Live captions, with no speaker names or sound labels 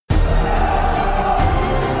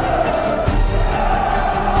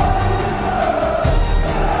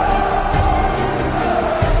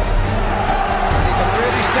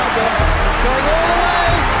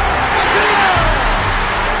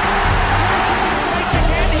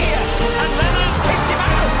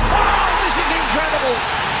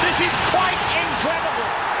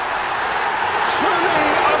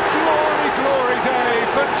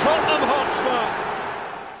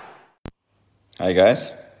Hi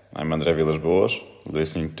guys, I'm André Villas-Boas,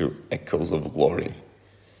 listening to Echoes of Glory.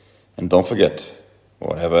 And don't forget,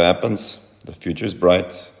 whatever happens, the future's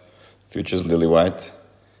bright, future's lily white.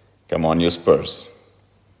 Come on, you Spurs.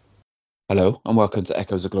 Hello and welcome to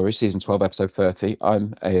Echoes of Glory, Season 12, Episode 30.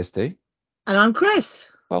 I'm ASD. And I'm Chris.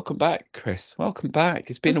 Welcome back, Chris. Welcome back.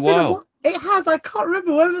 It's been It's a been while. It has. I can't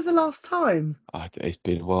remember. When was the last time? It's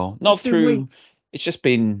been a while. Not It's been through. weeks. It's just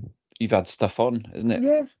been. You've had stuff on, isn't it?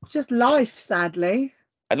 Yeah, just life, sadly.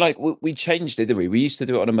 And like we changed it, didn't we? We used to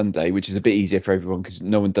do it on a Monday, which is a bit easier for everyone because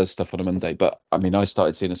no one does stuff on a Monday. But I mean, I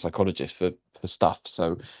started seeing a psychologist for stuff,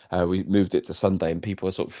 so we moved it to Sunday, and people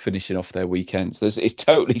are sort of finishing off their weekends. So it's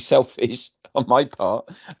totally selfish on my part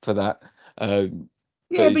for that.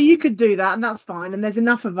 Yeah, but you could do that, and that's fine. And there's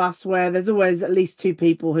enough of us where there's always at least two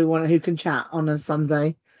people who can chat on a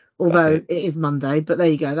Sunday, although it is Monday. But there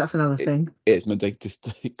you go. That's another thing. It is Monday just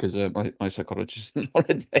because my psychologist is on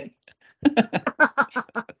holiday.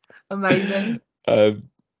 Amazing.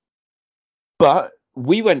 But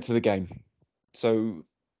we went to the game, so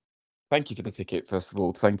thank you for the ticket. First of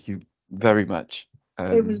all, thank you very much.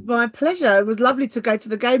 It was my pleasure. It was lovely to go to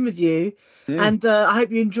the game with you, and I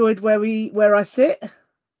hope you enjoyed where I sit.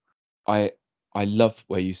 I love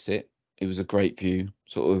where you sit. It was a great view,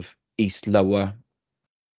 sort of east lower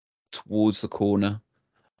towards the corner.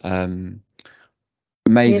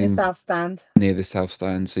 Amazing. Near the south stand. Near the south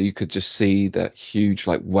stand, so you could just see that huge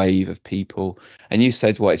like wave of people. And you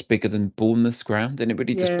said, "What? It's bigger than Bournemouth's ground," and it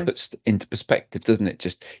really just puts into perspective, doesn't it?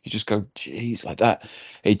 You just go, "Geez," like that.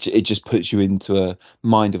 It just puts you into a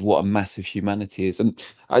mind of what a massive humanity is. And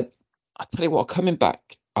I tell you what, coming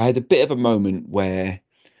back, I had a bit of a moment where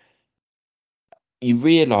you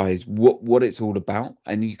realise what it's all about,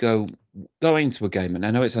 and you going to a game. And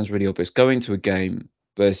I know it sounds really obvious, going to a game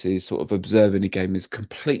versus sort of observing a game is a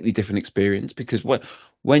completely different experience, because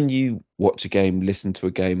when you watch a game, listen to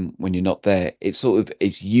a game when you're not there, it's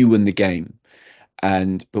you and the game.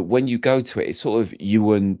 But when you go to it, it's sort of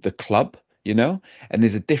you and the club, and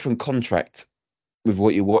there's a different contract with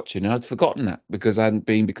what you're watching. And I'd forgotten that because I hadn't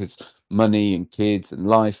been, because money and kids and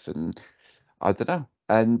life, and I don't know.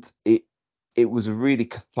 And it was a really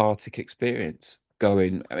cathartic experience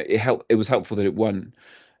going. It was helpful that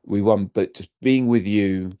we won, but just being with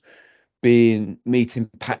you, meeting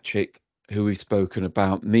Patrick, who we've spoken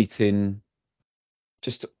about, meeting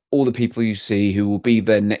just all the people you see who will be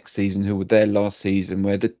there next season, who were there last season,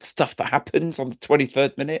 where the stuff that happens on the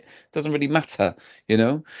 23rd minute doesn't really matter,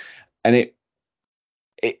 and it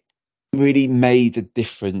really made a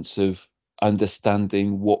difference of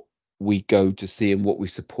understanding what we go to see and what we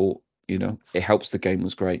support. It helps. The game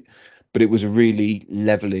was great, but it was a really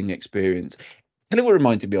leveling experience. And it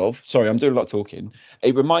reminded me of, sorry, I'm doing a lot of talking.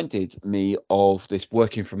 It reminded me of this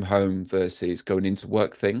working from home versus going into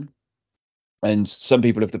work thing. And some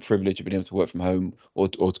people have the privilege of being able to work from home or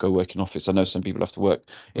to go work in office. I know some people have to work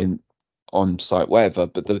on site, wherever.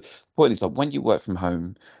 But the point is, like, when you work from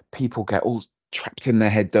home, people get all trapped in their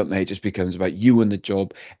head, don't they? It just becomes about you and the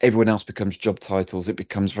job. Everyone else becomes job titles. It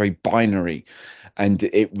becomes very binary, and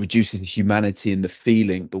it reduces the humanity and the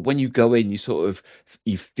feeling. But when you go in,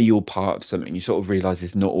 you feel part of something. You sort of realize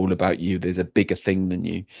it's not all about you. There's a bigger thing than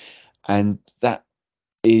you, and that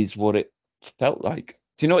is what it felt like.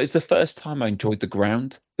 Do you know, it's the first time I enjoyed the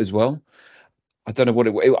ground as well. I don't know what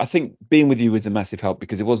I think being with you was a massive help,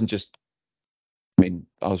 because it wasn't just, I mean,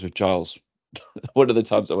 I was with Giles one of the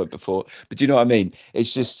times I went before, but do you know what I mean?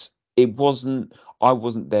 It's just, I wasn't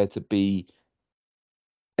there to be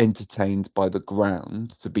entertained by the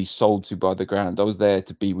ground, to be sold to by the ground. I was there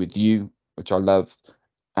to be with you, which I loved,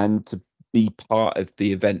 and to be part of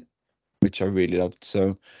the event, which I really loved.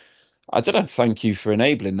 So I don't know, thank you for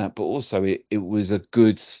enabling that, but also it was a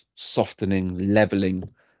good softening, leveling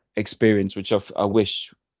experience, which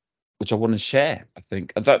which I want to share. I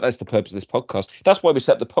think, and that's the purpose of this podcast. That's why we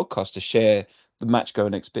set the podcast, to share the match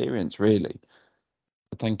going experience, really.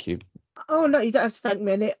 Thank you. Oh no, you don't have to thank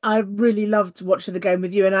me. And I really loved watching the game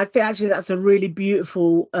with you, and I think actually that's a really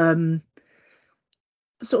beautiful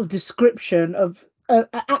sort of description of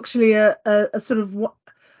actually a sort of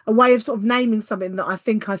a way of sort of naming something that I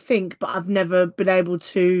think, but I've never been able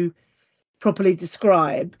to properly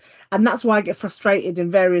describe. And that's why I get frustrated in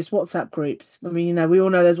various WhatsApp groups. I mean, we all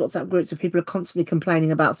know there's WhatsApp groups where people are constantly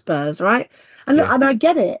complaining about Spurs, right? And look, and I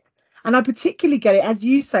get it. And I particularly get it, as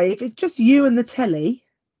you say, if it's just you and the telly,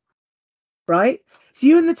 right? So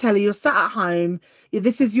you and the telly, you're sat at home.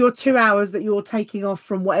 This is your 2 hours that you're taking off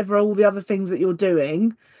from whatever, all the other things that you're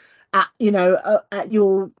doing at on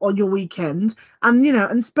your weekend, and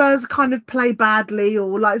and Spurs kind of play badly,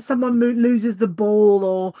 or like someone loses the ball,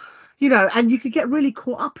 or you know, and you could get really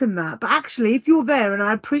caught up in that. But actually, if you're there, and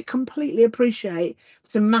I completely appreciate,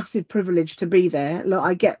 it's a massive privilege to be there. Look,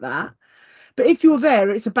 I get that. But if you're there,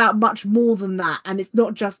 it's about much more than that. And it's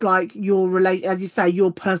not just like as you say,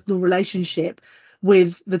 your personal relationship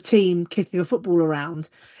with the team kicking a football around.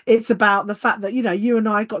 It's about the fact that, you know, you and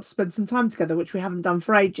I got to spend some time together, which we haven't done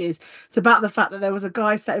for ages. It's about the fact that there was a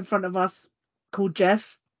guy sat in front of us called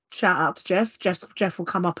Jeff. Shout out to Jeff. Jeff will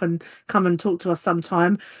come and talk to us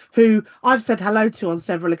sometime, who I've said hello to on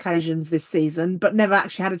several occasions this season, but never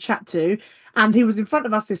actually had a chat to. And he was in front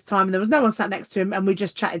of us this time, and there was no one sat next to him, and we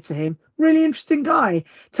just chatted to him. Really interesting guy.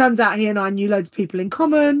 Turns out he and I knew loads of people in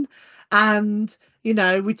common, and, you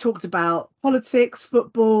know, we talked about politics,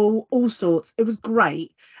 football, all sorts. It was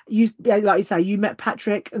great. You, like you say, you met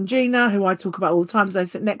Patrick and Gina, who I talk about all the time as they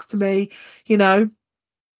sit next to me. You know,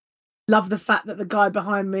 love the fact that the guy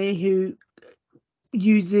behind me who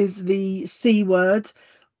uses the C word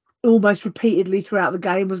almost repeatedly throughout the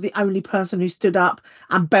game was the only person who stood up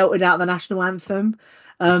and belted out the national anthem.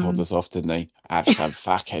 He told us off, didn't he? Have some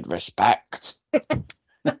fucking respect.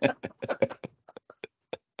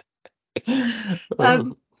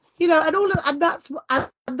 You know, and that's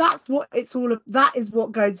what it's all. That is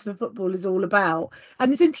what going to the football is all about.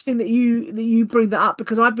 And it's interesting that you bring that up,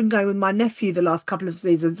 because I've been going with my nephew the last couple of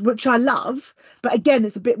seasons, which I love. But again,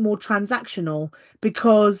 it's a bit more transactional,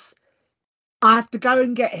 because I have to go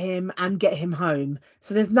and get him home.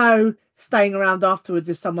 So there's no staying around afterwards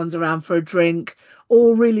if someone's around for a drink,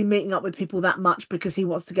 or really meeting up with people that much because he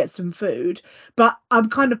wants to get some food. But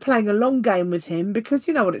I'm kind of playing a long game with him, because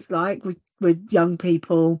you know what it's like with young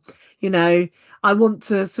people. You know, I want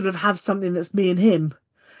to sort of have something that's me and him.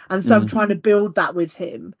 And so I'm trying to build that with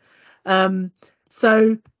him.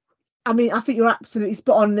 So I mean, I think you're absolutely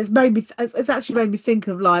spot on. It's actually made me think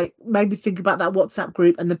about that WhatsApp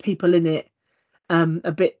group and the people in it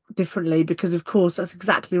a bit differently, because of course that's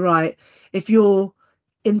exactly right. If you're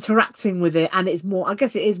interacting with it, and it is more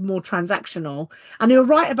transactional, and you're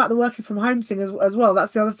right about the working from home thing as well.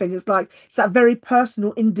 That's the other thing. It's like, it's that very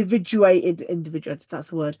personal individual, if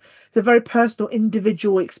that's a word. It's a very personal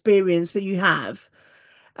individual experience that you have.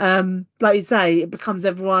 Like you say, it becomes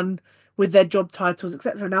everyone with their job titles,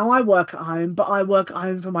 etc. Now I work at home, but I work at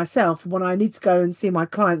home for myself. When I need to go and see my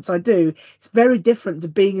clients, I do. It's very different to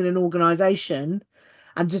being in an organisation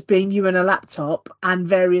and just being you and a laptop and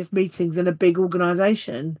various meetings in a big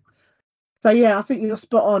organisation. So yeah, I think you're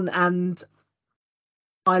spot on, and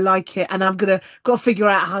I like it. And got to figure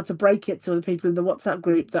out how to break it to the people in the WhatsApp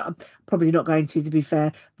group, that I'm probably not going to be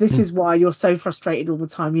fair. This is why you're so frustrated all the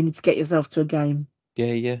time. You need to get yourself to a game.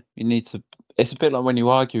 Yeah, you need to. It's a bit like when you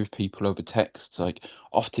argue with people over text. Like,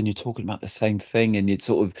 often you're talking about the same thing, and you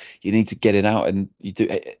need to get it out. And you do,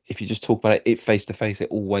 if you just talk about it face to face, it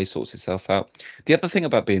always sorts itself out. The other thing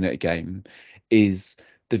about being at a game is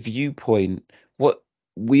the viewpoint. What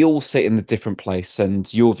we all sit in a different place,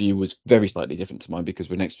 and your view was very slightly different to mine because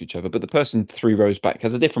we're next to each other. But the person 3 rows back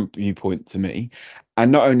has a different viewpoint to me.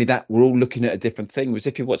 And not only that, we're all looking at a different thing. Whereas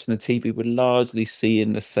if you're watching the TV, we're largely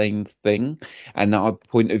seeing the same thing, and our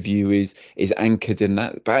point of view is anchored in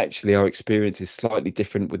that. But actually, our experience is slightly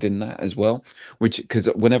different within that as well. Because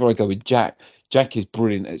whenever I go with Jack is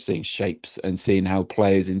brilliant at seeing shapes and seeing how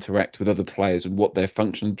players interact with other players and what their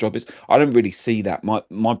functional job is. I don't really see that.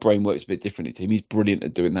 My brain works a bit differently to him. He's brilliant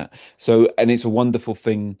at doing that. So, and it's a wonderful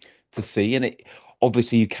thing to see. And it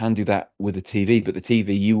obviously you can do that with a TV, but the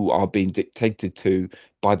TV, you are being dictated to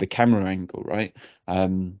by the camera angle, right?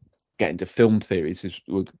 Getting to film theories,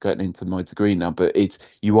 we're getting into my degree now, but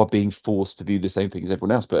you are being forced to view the same thing as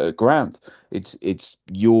everyone else. But at ground, it's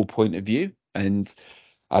your point of view. And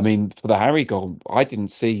I mean, for the Harry goal, I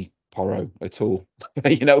didn't see Porro at all.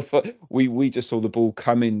 You know, we just saw the ball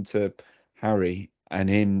come into Harry and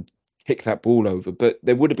him kick that ball over. But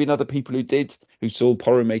there would have been other people who saw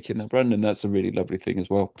Porro making that run, and that's a really lovely thing as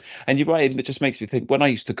well. And you're right, it just makes me think, when I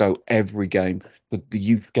used to go every game, the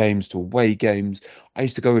youth games to away games, I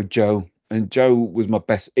used to go with Joe. And Joe was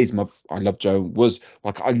I love Joe, was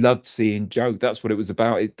like, I loved seeing Joe. That's what it was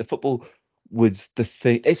about. The football was the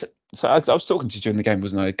thing. So I was talking to you during the game,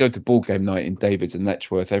 wasn't I? I'd go to ball game night in David's and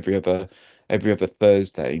Letchworth every other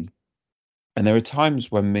Thursday. And there are times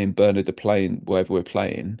when me and Bernard are playing, wherever we're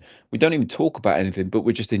playing, we don't even talk about anything, but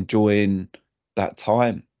we're just enjoying that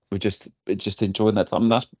time. We're just enjoying that time.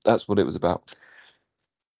 And that's what it was about.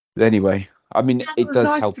 But anyway, I mean, it does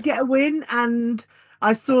nice help to get a win. And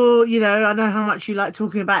I saw, I know how much you like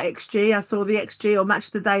talking about XG. I saw the XG or Match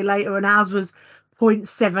of the Day later, and ours was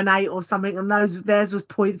 0.78 or something, and theirs was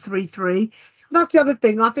 0.33, That's the other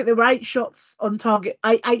thing. I think there were 8 shots on target.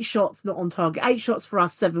 Eight shots, not on target. 8 shots for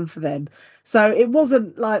us, 7 for them. So it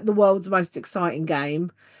wasn't like the world's most exciting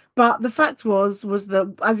game. But the fact was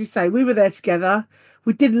that, as you say, we were there together.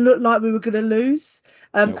 We didn't look like we were going to lose.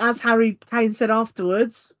 Nope. As Harry Kane said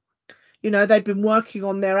afterwards, they've been working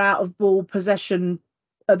on their out of ball possession.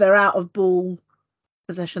 That's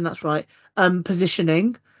right.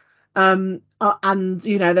 Positioning. And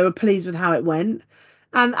they were pleased with how it went.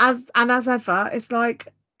 And as ever, it's like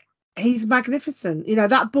he's magnificent.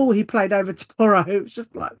 That ball he played over to Porro, it was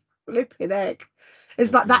just like flipping heck.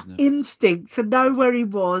 It's like that instinct to know where he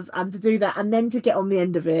was and to do that, and then to get on the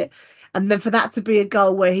end of it, and then for that to be a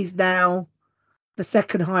goal where he's now the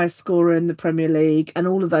second highest scorer in the Premier League, and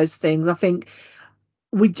all of those things. I think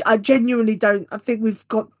I genuinely don't. I think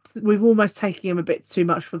we've almost taken him a bit too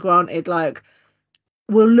much for granted. Like,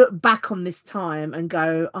 we'll look back on this time and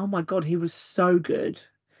go, oh my God, he was so good.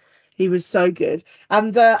 He was so good.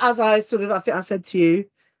 And as I think I said to you,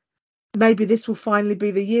 maybe this will finally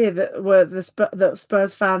be the year that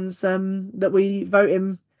Spurs fans, that we vote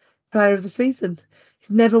him player of the season. He's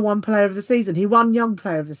never won player of the season. He won young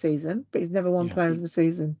player of the season, but he's never won player of the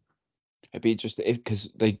season. It'd be just because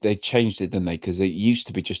they changed it, didn't they? Because it used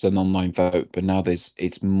to be just an online vote, but now there's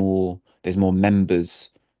more members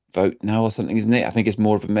vote now or something, isn't it? I think it's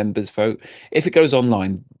more of a members vote. If it goes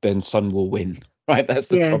online, then Son will win, right? That's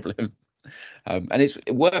the problem. And it's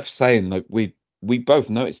worth saying, like, we both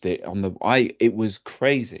noticed it it was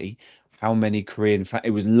crazy how many Korean fans.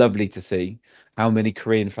 It was lovely to see how many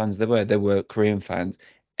Korean fans there were. There were Korean fans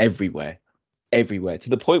everywhere, to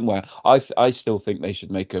the point where I still think they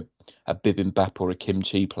should make a bibimbap or a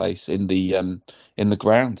kimchi place in the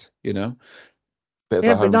ground,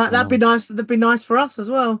 That'd be nice. That'd be nice for us as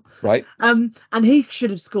well, right? And he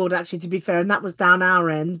should have scored, actually, to be fair, and that was down our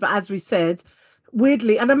end. But as we said,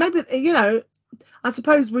 weirdly, and maybe I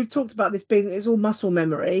suppose we've talked about this being, it's all muscle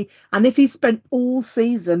memory, and if he spent all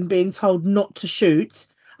season being told not to shoot,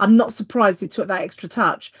 I'm not surprised he took that extra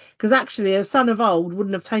touch, because actually a son of old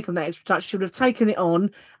wouldn't have taken that extra touch. She would have taken it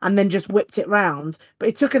on and then just whipped it round. But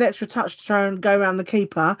he took an extra touch to try and go around the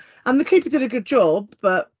keeper, and the keeper did a good job.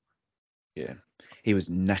 But yeah, he was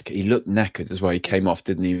knackered. He looked knackered as well. He came off,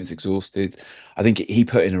 didn't he? He was exhausted. I think he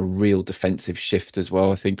put in a real defensive shift as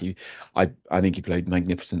well. I think he played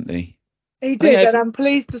magnificently. He did, and I'm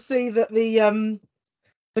pleased to see that the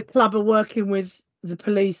club are working with the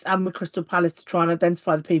police and with Crystal Palace to try and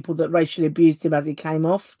identify the people that racially abused him as he came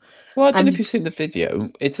off. Well, I don't know if you've seen the video.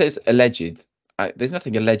 It says alleged. There's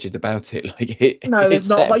nothing alleged about it. No, there's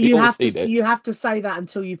not. But you have to say that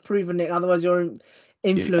until you've proven it. Otherwise, you're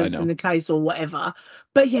influencing the case or whatever.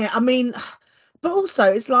 But yeah, I mean, but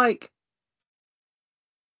also it's like,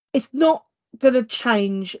 it's not going to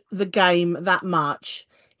change the game that much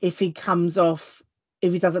if he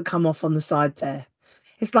doesn't come off on the side there.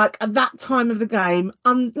 It's like, at that time of the game,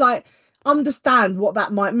 understand what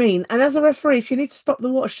that might mean. And as a referee, if you need to stop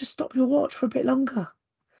the watch, just stop your watch for a bit longer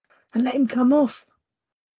and let him come off.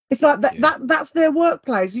 It's like that's their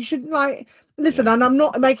workplace. You should listen, and I'm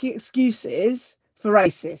not making excuses for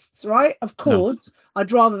racists, right? Of course, no.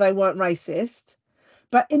 I'd rather they weren't racist.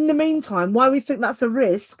 But in the meantime, why we think that's a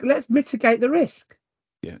risk, let's mitigate the risk.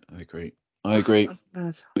 Yeah, I agree.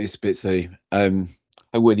 It's a bit silly.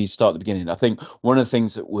 I would need to start at the beginning. I think one of the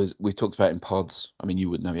things that we talked about in pods, I mean, you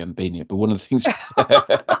wouldn't know, you haven't been here, but one of the things...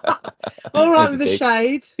 All right, with the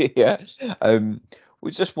shade. Yeah.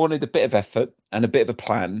 We just wanted a bit of effort and a bit of a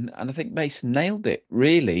plan, and I think Mason nailed it,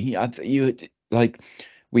 really.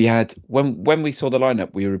 We had, when we saw the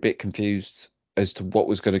lineup, we were a bit confused as to what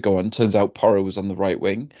was going to go on. Turns out Porro was on the right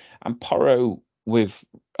wing, and Porro with...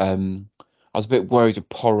 I was a bit worried of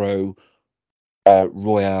Porro,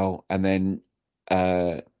 Royale, and then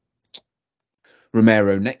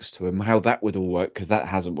Romero next to him, how that would all work, because that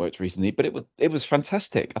hasn't worked recently. But it was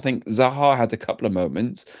fantastic. I think Zaha had a couple of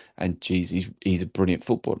moments, and geez, he's a brilliant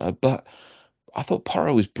footballer. But I thought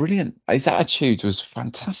Porro was brilliant. His attitude was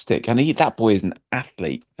fantastic, and that boy is an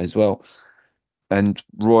athlete as well. And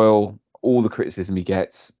Royal, all the criticism he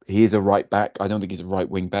gets, he is a right back. I don't think he's a right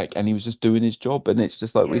wing back, and he was just doing his job. And it's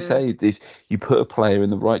just like we say, if you put a player in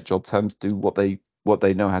the right job terms, do what they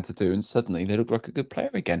know how to do, and suddenly they look like a good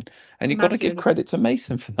player again. And you've got to give credit to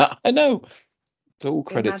Mason for that. I know. It's all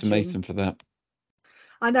credit to Mason for that.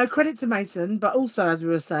 I know, credit to Mason, but also, as we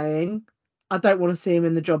were saying, I don't want to see him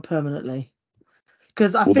in the job permanently,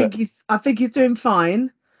 because I think he's doing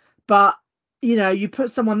fine, but you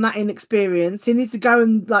put someone that inexperienced, he needs to go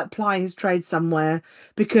and like ply his trade somewhere,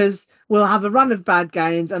 because we'll have a run of bad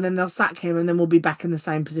games and then they'll sack him and then we'll be back in the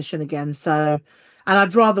same position again. So, and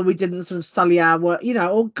I'd rather we didn't sort of sully our work,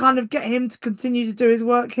 or kind of get him to continue to do his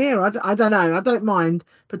work here. I don't know. I don't mind,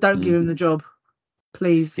 but don't give him the job,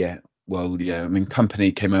 please. Yeah. Well, yeah. I mean,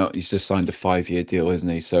 Company came out. He's just signed a 5-year deal, isn't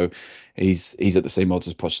he? So he's at the same odds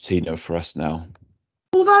as Pochettino for us now.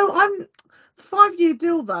 Although 5-year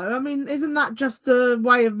deal though, I mean, isn't that just a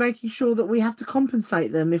way of making sure that we have to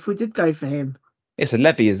compensate them if we did go for him? It's a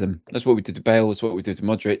levyism. That's what we did to Bale. That's what we did to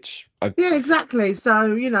Modric. Yeah, exactly. So I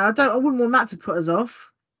wouldn't want that to put us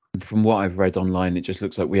off. From what I've read online, it just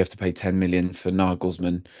looks like we have to pay 10 million for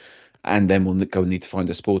Nagelsmann, and then we'll go need to find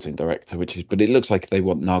a sporting director. But it looks like they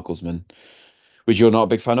want Nagelsmann, which you're not a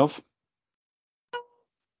big fan of.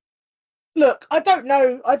 Look, I don't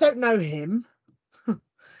know him.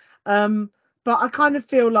 But I kind of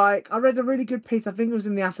feel like I read a really good piece, I think it was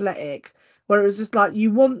in The Athletic, where it was just like,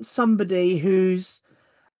 you want somebody who's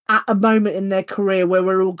at a moment in their career where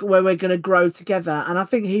we're going to grow together. And I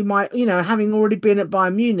think he might, having already been at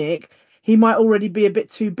Bayern Munich, he might already be a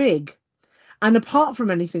bit too big. And apart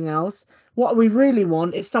from anything else, what we really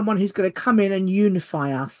want is someone who's going to come in and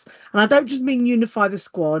unify us. And I don't just mean unify the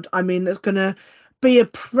squad. I mean, there's going to be a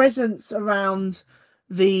presence around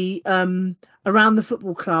the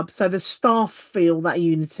football club, so the staff feel that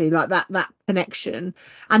unity, like that connection,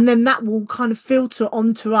 and then that will kind of filter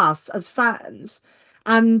onto us as fans.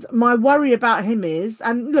 And my worry about him is,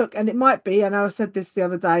 and look, and it might be, I know I said this the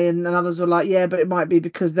other day and others were like, yeah, but it might be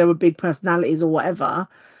because there were big personalities or whatever,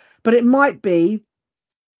 but it might be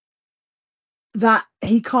that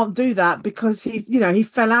he can't do that because he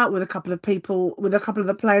fell out with a couple of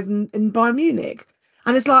the players in Bayern Munich.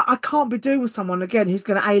 And it's like, I can't be doing with someone again who's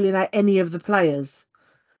going to alienate any of the players.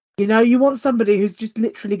 You want somebody who's just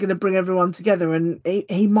literally going to bring everyone together, and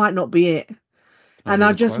he might not be it. And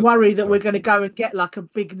I just worry that we're going to go and get like a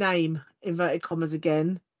big name, inverted commas,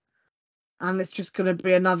 again. And it's just going to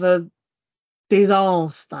be another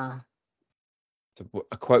disaster. So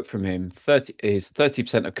a quote from him: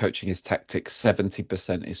 30% of coaching is tactics,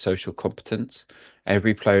 70% is social competence.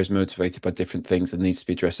 Every player is motivated by different things and needs to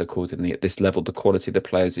be addressed accordingly. At this level, the quality of the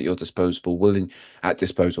players at your disposal will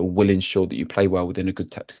ensure that you play well within a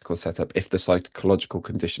good tactical setup if the psychological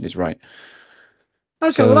condition is right.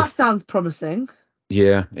 Okay, well, that sounds promising.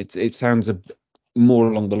 Yeah, it sounds more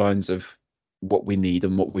along the lines of what we need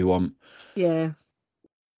and what we want. Yeah.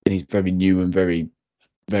 And he's very new and very,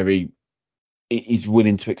 very. He's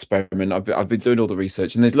willing to experiment. I've been doing all the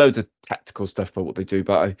research, and there's loads of tactical stuff about what they do.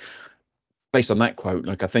 But based on that quote,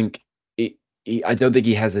 like, I think I don't think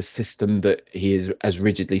he has a system that he is as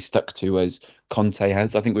rigidly stuck to as Conte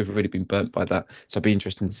has. I think we've really been burnt by that. So it'd be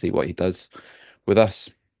interesting to see what he does with us.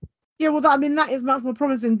 Yeah, well, that is much more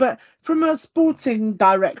promising. But from a sporting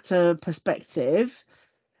director perspective,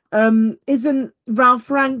 doesn't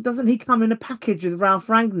he come in a package with Ralph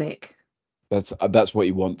Rangnick? That's what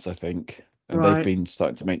he wants, I think. And right. They've been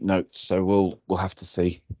starting to make notes, so we'll have to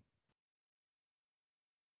see.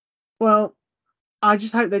 Well, I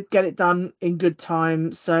just hope they get it done in good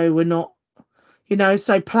time, so we're not,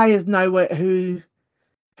 so players know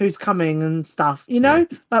who's coming and stuff.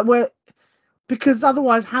 Because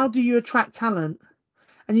otherwise, how do you attract talent?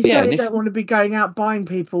 And you certainly don't want to be going out buying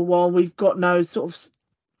people while we've got no sort of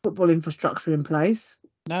football infrastructure in place.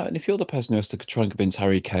 No, and if you're the person who has to try and convince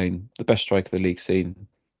Harry Kane, the best striker the league's seen,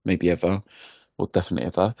 maybe ever, or definitely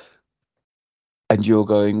ever, and you're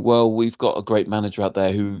going, well, we've got a great manager out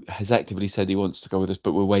there who has actively said he wants to go with us,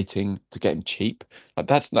 but we're waiting to get him cheap. Like,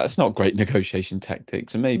 that's not great negotiation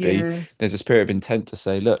tactics. And maybe there's a spirit of intent to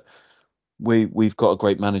say, look, we've got a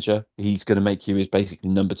great manager. He's going to make you his basically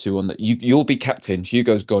number 2 on that. You'll be captain.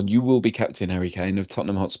 Hugo's gone. You will be captain, Harry Kane of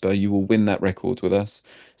Tottenham Hotspur. You will win that record with us.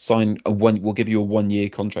 We'll give you a 1-year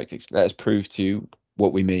contract. Let us prove to you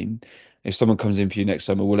what we mean. If someone comes in for you next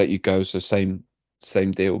summer, we'll let you go. So same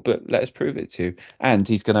deal, but let us prove it to you. And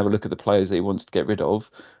he's going to have a look at the players that he wants to get rid of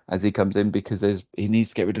as he comes in, because he needs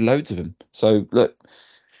to get rid of loads of them. So look,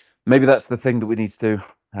 maybe that's the thing that we need to do.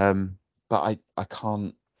 But I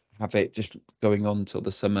can't have it just going on till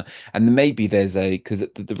the summer. And maybe there's because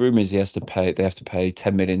the rumor is they have to pay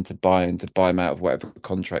 10 million to buy him out of whatever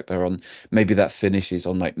contract they're on. Maybe that finishes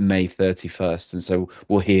on like May 31st, and so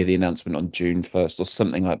we'll hear the announcement on June 1st or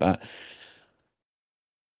something like that,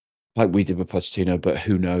 like we did with Pochettino. But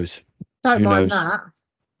who knows? Don't mind that.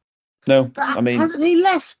 No, but I mean, hasn't he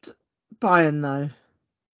left Bayern though?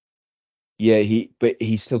 Yeah,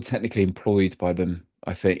 he's still technically employed by them,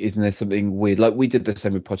 I think. Isn't there something weird? Like we did the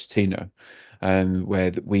same with Pochettino,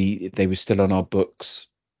 where they were still on our books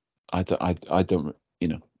I don't, I don't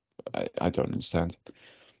understand.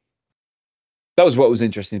 That was what was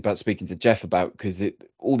interesting about speaking to Jeff about, because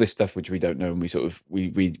all this stuff which we don't know, and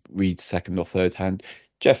we read second or third hand.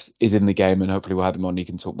 Jeff is in the game, and hopefully we'll have him on. He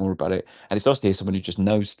can talk more about it. And it's nice to hear someone who just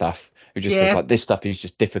knows stuff, who just says like, this stuff is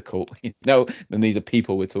just difficult, And these are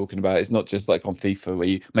people we're talking about. It's not just like on FIFA where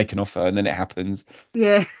you make an offer and then it happens.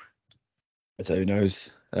 Yeah. So who knows?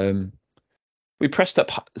 We pressed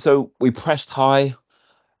high.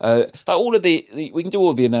 Like all of we can do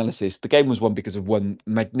all the analysis. The game was won because of one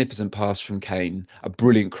magnificent pass from Kane, a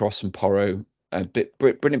brilliant cross from Porro,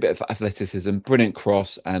 brilliant bit of athleticism, brilliant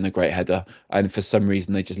cross, and a great header. And for some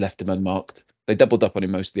reason, they just left him unmarked. They doubled up on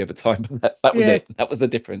him most of the other time, but that was it. That was the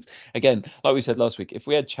difference. Again, like we said last week, if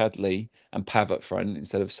we had Chadley and Pav up front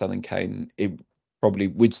instead of Son and Kane,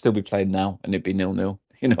 we'd still be playing now, and it'd be 0-0.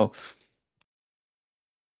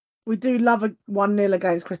 We do love a 1-0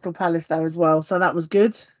 against Crystal Palace though as well, so that was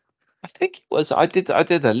good. I think it was. I did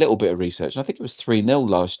a little bit of research, and I think it was 3-0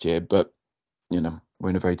 last year. But we're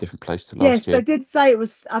in a very different place to last year. Yes, they did say it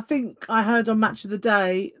was. I think I heard on Match of the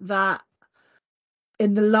Day that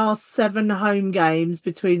in the last 7 home games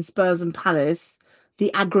between Spurs and Palace,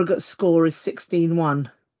 the aggregate score is 16-1.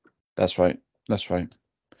 That's right.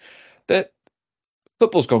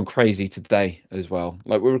 Football's gone crazy today as well.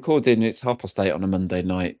 Like, we're recording, it's 8:30 on a Monday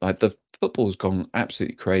night. Like, the football's gone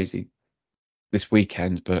absolutely crazy this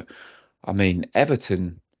weekend. But I mean,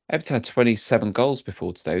 Everton had 27 goals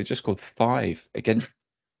before today. They just scored 5 against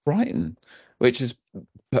Brighton, which has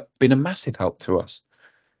been a massive help to us.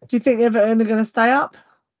 Do you think Everton are going to stay up?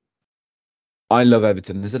 I love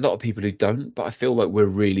Everton. There's a lot of people who don't, but I feel like we're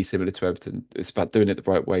really similar to Everton. It's about doing it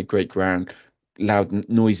the right way, great ground, loud,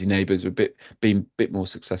 noisy neighbours, being a bit more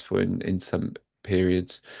successful in some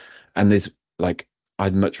periods. And there's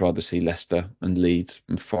I'd much rather see Leicester and Leeds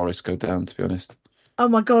and Forest go down, to be honest. Oh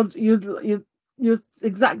my God, you're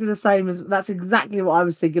exactly the same as. That's exactly what I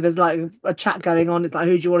was thinking. There's like a chat going on. It's like,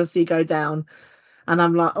 who do you want to see go down? And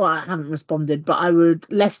I'm like, I haven't responded, but I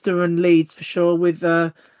would Leicester and Leeds for sure. With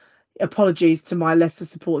apologies to my Leicester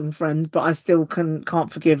supporting friends, but I still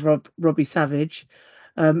can't forgive Robbie Savage.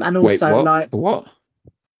 And also, wait, what?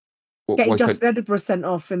 Getting Justin Edinburgh sent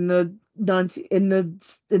off in the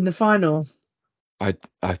final.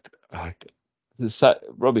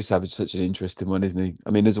 Robbie Savage is such an interesting one, isn't he?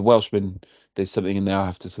 I mean, as a Welshman, there's something in there I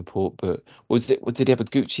have to support. But did he have a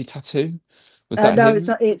Gucci tattoo? Was that no, him? it's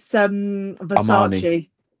Versace. Armani.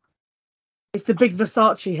 It's the big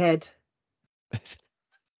Versace head.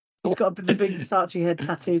 He's got the big Versace head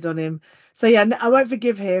tattooed on him. So yeah, I won't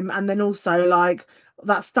forgive him. And then also like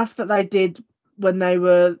that stuff that they did when they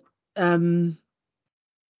were in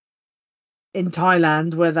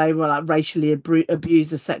Thailand, where they were like racially abuse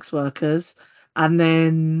the sex workers, and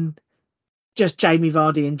then just Jamie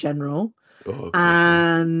Vardy in general,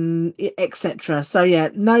 and etc. So yeah,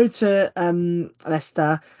 no to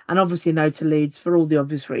Leicester, and obviously no to Leeds for all the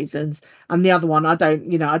obvious reasons. And the other one, I don't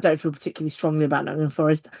feel particularly strongly about Nottingham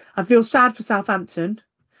Forest. I feel sad for Southampton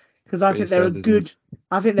because I think they're a good.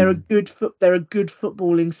 I think they're a good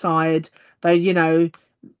footballing side.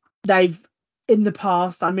 They've in the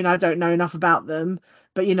past. I mean, I don't know enough about them,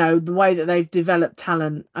 but the way that they've developed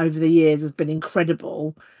talent over the years has been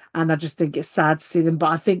incredible. And I just think it's sad to see them.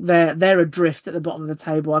 But I think they're adrift at the bottom of the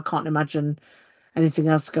table. I can't imagine anything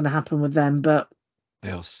else is going to happen with them. But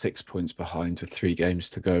they are 6 points behind with 3 games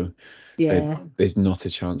to go. Yeah, there's not a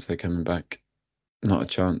chance they're coming back. Not a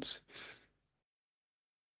chance.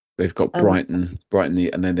 They've got Brighton,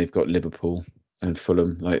 and then they've got Liverpool and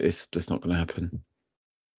Fulham. Like, it's just not going to happen.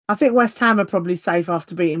 I think West Ham are probably safe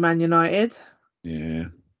after beating Man United. Yeah,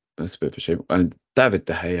 that's a bit of a shame. And David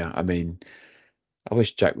De Gea, I mean, I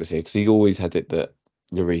wish Jack was here because he always had it that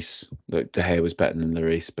De Gea was better than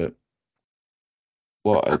Lloris. But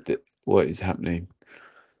what is happening?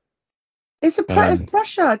 It's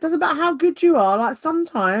pressure. It doesn't matter how good you are. Like,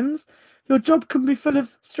 sometimes your job can be full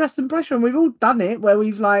of stress and pressure, and we've all done it where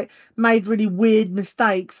we've made really weird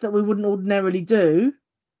mistakes that we wouldn't ordinarily do.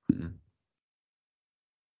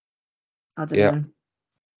 I don't know.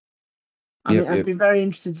 I mean, I'd be very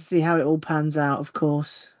interested to see how it all pans out, of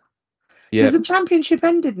course. Yeah. Because the championship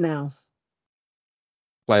ended now.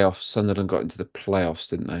 Playoffs. Sunderland got into the playoffs,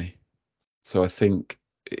 didn't they? So I think.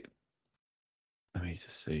 Let me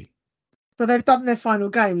just see. So they've done their final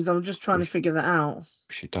games. I'm just trying to figure that out.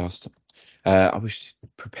 She does. I wish you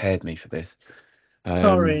prepared me for this.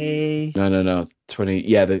 Sorry. No. 20.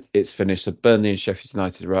 Yeah, it's finished. So Burnley and Sheffield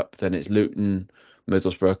United are up. Then it's Luton,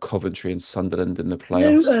 Middlesbrough, Coventry, and Sunderland in the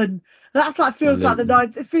playoffs. Luton. That's feels like the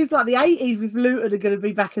 90s. It feels like the 80s with Luton are going to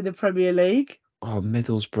be back in the Premier League. Oh,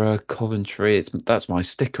 Middlesbrough, Coventry. That's my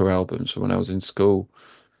sticker albums from when I was in school.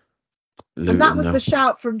 And that Luton, was though. the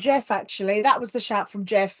shout from Jeff, actually. That was the shout from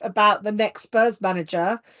Jeff about the next Spurs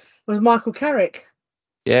manager was Michael Carrick.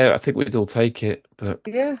 Yeah, I think we'd all take it, but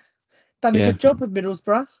Yeah, done a yeah. good job with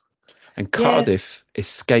Middlesbrough. And Yeah, Cardiff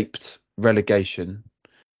escaped relegation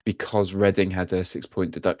because Reading had a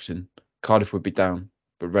 6-point deduction. Cardiff would be down,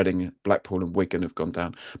 but Reading, Blackpool, and Wigan have gone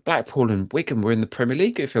down. Blackpool and Wigan were in the Premier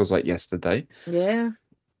League, it feels like yesterday. yeah.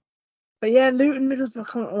 But yeah, Luton,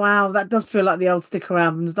 Middlesbrough. Wow, that does feel like the old sticker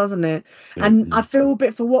albums, doesn't it? And I feel a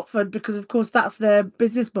bit for Watford because, of course, that's their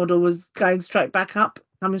business model was going straight back up,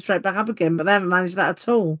 coming straight back up again. But they haven't managed that at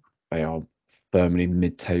all. They are firmly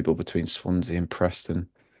mid-table between Swansea and Preston.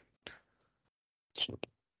 Well,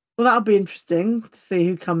 that'll be interesting to see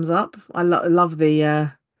who comes up. I love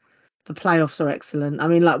the playoffs are excellent. I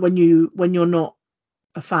mean, like when you're not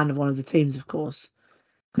a fan of one of the teams, of course,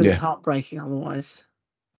 because it's heartbreaking otherwise.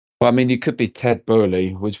 Well, I mean, you could be Ted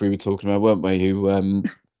Burley, which we were talking about, weren't we? Who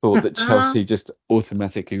thought that Chelsea just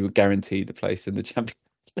automatically would guarantee the place in the Champions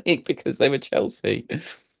League because they were Chelsea.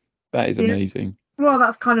 That is amazing. Well,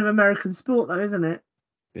 that's kind of American sport, though, isn't it?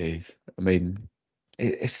 It is. I mean,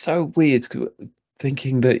 it's so weird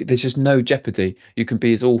thinking that there's just no jeopardy. You can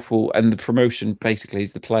be as awful, and the promotion basically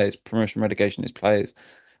is the players. Promotion relegation is players,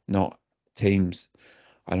 not teams.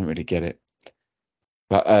 I don't really get it.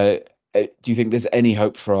 But do you think there's any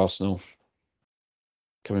hope for Arsenal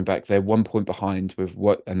coming back? They're 1 point behind with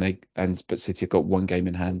but City have got one game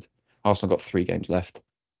in hand. Arsenal got 3 games left.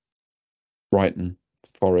 Brighton,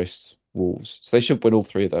 Forest, Wolves. So they should win all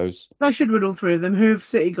 3 of those. They should win all 3 of them. Who have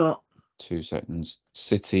City got? 2 seconds.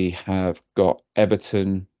 City have got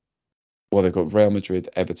Everton. Well, they've got Real Madrid,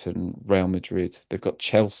 Everton, Real Madrid. They've got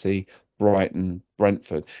Chelsea, Brighton,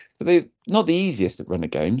 Brentford. So they're not the easiest at run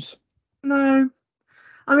of games. No.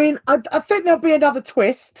 I mean, I think there'll be another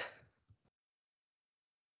twist.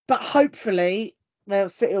 But hopefully,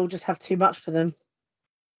 City will just have too much for them.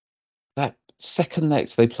 That second leg,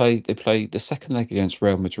 so they play the second leg against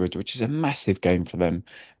Real Madrid, which is a massive game for them.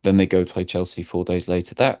 Then they go play Chelsea 4 days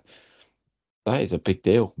later. That is a big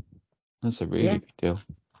deal. That's a really big deal.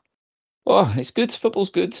 Oh, it's good.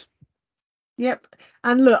 Football's good. Yep.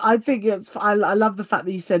 And look, I think I love the fact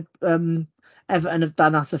that you said Everton have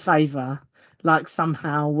done us a favour. Like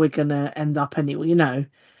somehow we're gonna end up anyway, you know.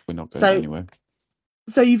 We're not going anywhere.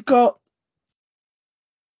 So you've got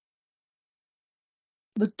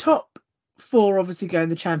the top 4 obviously go in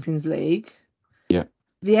the Champions League. Yeah.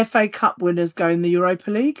 The FA Cup winners go in the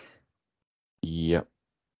Europa League. Yep.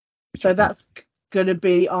 So that's going to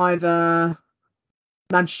be either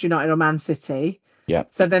Manchester United or Man City. Yeah.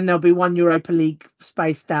 So then there'll be 1 Europa League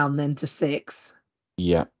space down then to 6.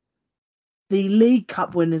 Yeah. The League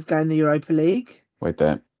Cup winners go in the Europa League. Wait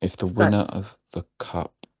there. If the winner of the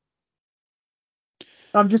cup.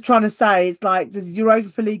 I'm just trying to say, it's like, does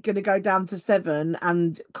Europa League going to go down to 7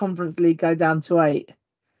 and Conference League go down to 8?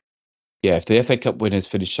 Yeah, if the FA Cup winners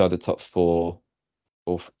finish shy of the top 4,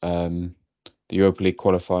 or the Europa League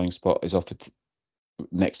qualifying spot is offered to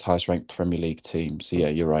next highest ranked Premier League team. So yeah,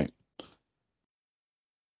 you're right.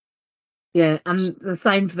 Yeah, and the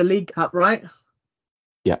same for the League Cup, right?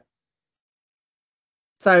 Yeah.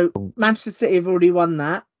 So Manchester City have already won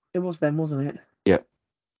that. It was them, wasn't it? Yeah.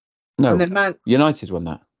 No, and then United won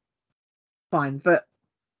that. Fine, but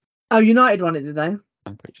United won it, did they?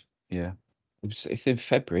 I'm pretty yeah. It's in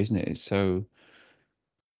February, isn't it? It's so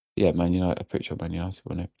yeah, Man United. I'm pretty sure Man United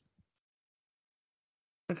won it.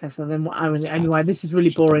 Okay, so then anyway, this is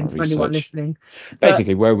really boring for anyone listening.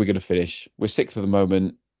 Basically, where are we going to finish? We're 6th at the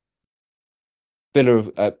moment.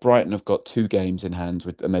 Brighton have got 2 games in hand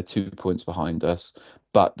and they're 2 points behind us,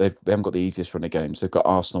 but they haven't got the easiest run of games. They've got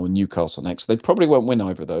Arsenal and Newcastle next. They probably won't win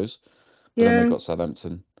either of those. But then they've got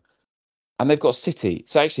Southampton. And they've got City.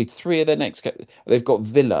 So actually 3 of their next games, they've got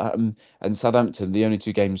Villa and Southampton, the only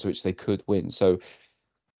 2 games which they could win. So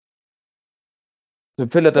the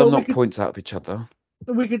Villa, they'll knock points out of each other.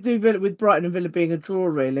 We could do Villa with Brighton and Villa being a draw,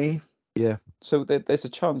 really. Yeah. So there's a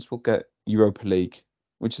chance we'll get Europa League,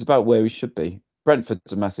 which is about where we should be.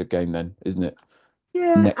 Brentford's a massive game then, isn't it?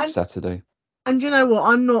 Yeah. Next Saturday. And you know what?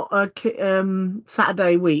 I'm not a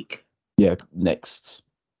Saturday week. Yeah, next.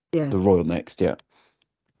 Yeah. The Royal next, yeah.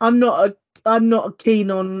 I'm not keen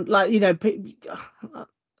on, like,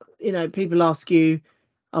 people ask you,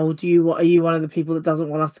 oh, are you one of the people that doesn't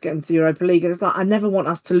want us to get into the Europa League? And it's like, I never want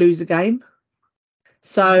us to lose a game.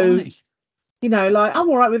 So, Why? Like, I'm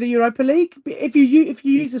all right with the Europa League. If you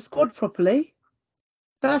use the squad properly,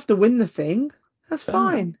 don't have to win the thing. That's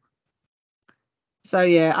fine. So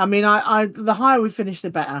yeah, I mean, I the higher we finish, the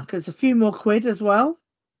better, because a few more quid as well.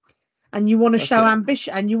 and you want to show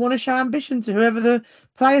ambition, to whoever the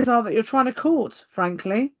players are that you're trying to court.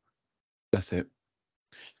 Frankly, that's it.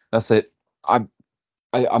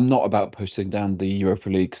 I'm not about pushing down the Europa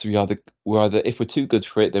League, because we're either, if we're too good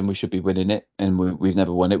for it, then we should be winning it, and we've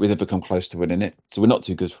never won it. We've never come close to winning it, so we're not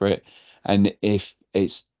too good for it. And if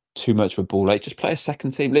it's too much of a ball ache, just play a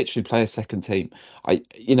second team. Literally play a second team.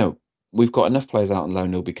 We've got enough players out on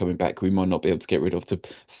loan who'll be coming back. We might not be able to get rid of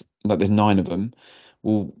there's 9 of them.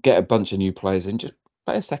 We'll get a bunch of new players and just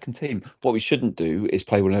play a second team. What we shouldn't do is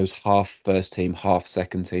play one of those half first team, half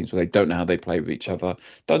second teams where they don't know how they play with each other.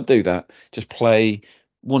 Don't do that. Just play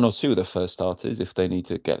 1 or 2 of the first starters if they need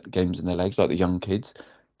to get games in their legs, like the young kids.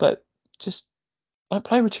 But just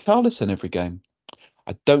play Richarlison every game.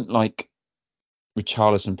 I don't like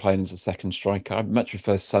Richarlison playing as a second striker. I much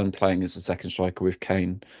prefer Son playing as a second striker with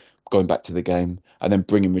Kane going back to the game and then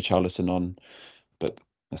bringing Richarlison on. But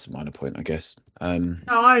that's a minor point, I guess. No,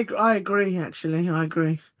 I agree. Actually, I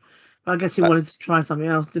agree. I guess he wanted to try something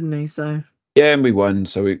else, didn't he? So yeah, and we won.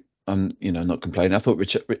 So not complaining. I thought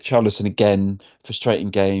Richarlison again, frustrating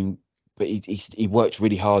game, but he worked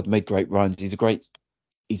really hard, made great runs. He's a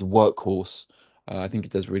workhorse. I think he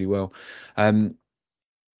does really well.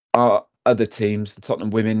 Our other teams, the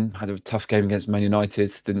Tottenham women, had a tough game against Man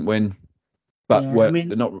United, didn't win, but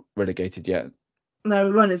they're not relegated yet. No,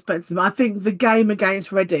 we weren't expecting them. I think the game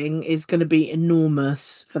against Reading is going to be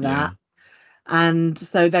enormous for that. Yeah. And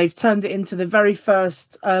so they've turned it into the very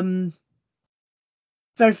first ever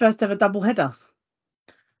double header.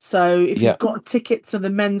 So if you've got a ticket to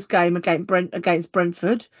the men's game against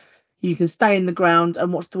Brentford, you can stay in the ground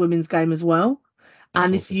and watch the women's game as well.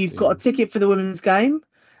 And if you've got a ticket for the women's game,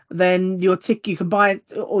 then your ticket you can buy a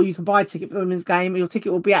ticket for the women's game. Your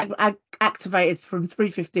ticket will be activated from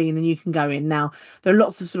 3:15, and you can go in. Now there are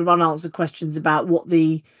lots of sort of unanswered questions about what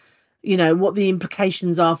the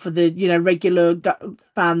implications are for the regular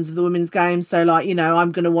fans of the women's game. So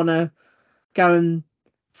I'm going to want to go and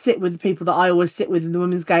sit with the people that I always sit with in the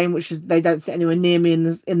women's game, which is they don't sit anywhere near me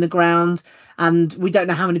in the ground, and we don't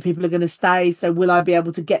know how many people are going to stay. So will I be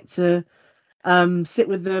able to get to sit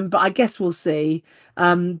with them? But I guess we'll see.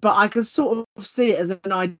 But I can sort of see it as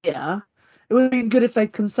an idea. It would have been good if they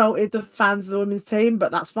consulted the fans of the women's team,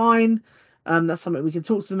 but that's fine. That's something we can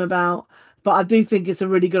talk to them about. But I do think it's a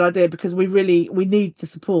really good idea because we need the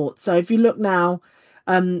support. So if you look now,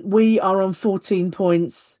 we are on 14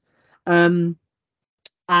 points, and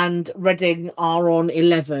Reading are on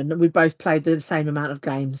 11. We both played the same amount of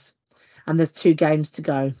games, and there's 2 games to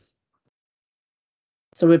go.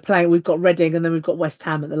 So we've got Reading and then we've got West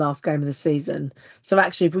Ham at the last game of the season. So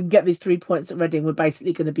actually, if we can get these 3 points at Reading, we're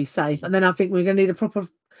basically going to be safe. And then I think we're going to need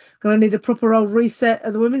a proper old reset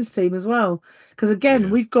of the women's team as well. Because again,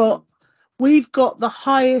 we've got the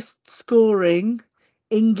highest scoring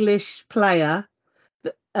English player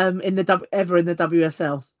ever in the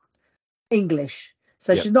WSL. English.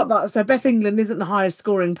 So she's not that. So Beth England isn't the highest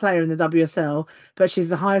scoring player in the WSL, but she's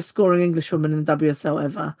the highest scoring English woman in the WSL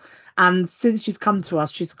ever. And since she's come to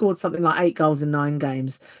us, she's scored something like 8 goals in 9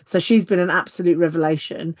 games. So she's been an absolute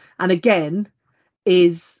revelation. And again,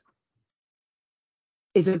 is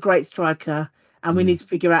a great striker. And we need to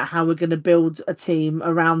figure out how we're going to build a team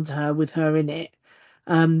around her with her in it.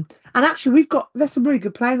 And actually, there's some really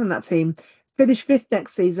good players on that team. Finished 5th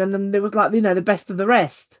next season, and there was the best of the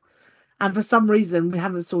rest. And for some reason, we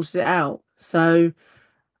haven't sorted it out. So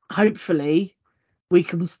hopefully we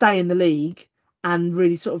can stay in the league and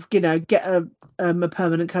really sort of, get a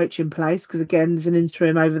permanent coach in place. Because, again, there's an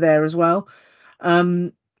interim over there as well.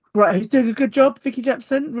 Right, who's doing a good job, Vicky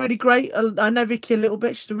Jepson. Really great. I know Vicky a little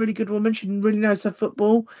bit. She's a really good woman. She really knows her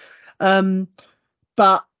football. But,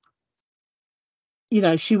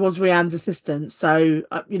 she was Rianne's assistant. So,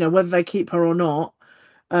 whether they keep her or not,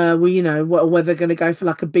 whether they're going to go for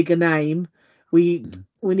like a bigger name, we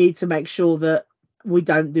need to make sure that we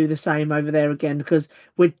don't do the same over there again, because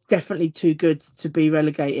we're definitely too good to be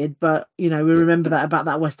relegated. But we remember that about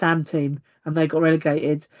that West Ham team, and they got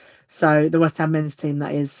relegated. So the West Ham men's team,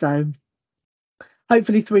 that is. So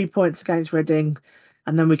hopefully 3 points against Reading,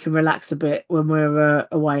 and then we can relax a bit when we're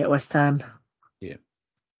away at West Ham. Yeah.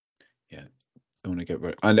 I want to get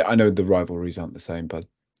rid. I know the rivalries aren't the same, but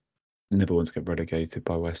never want to get relegated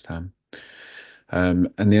by West Ham.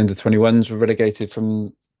 And the under-21s were relegated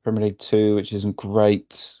from Premier League 2, which isn't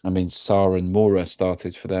great. I mean, Sarah and Mora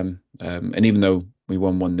started for them. And even though we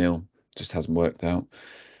won 1-0, just hasn't worked out.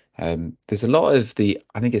 There's a lot of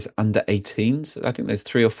I think it's under-18s. I think there's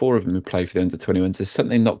 3 or 4 of them who play for the under-21s. There's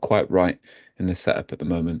something not quite right in the setup at the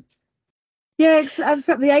moment. Yeah,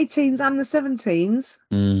 except the 18s and the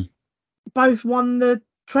 17s both won the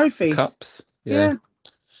trophies. Cups. Yeah.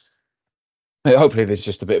 Hopefully there's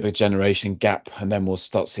just a bit of a generation gap, and then we'll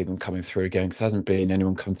start seeing them coming through again. Because there hasn't been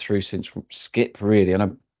anyone come through since Skip, really.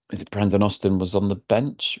 And is it Brandon Austin was on the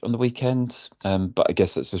bench on the weekend? But I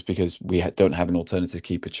guess that's just because we don't have an alternative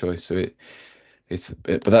keeper choice. So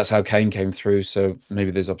but that's how Kane came through. So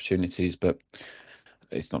maybe there's opportunities, but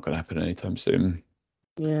it's not going to happen anytime soon.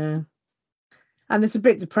 Yeah. And it's a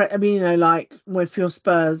bit depressing. I mean, you know, like if you're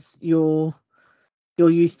Spurs, your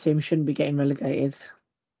youth team shouldn't be getting relegated.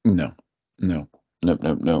 No.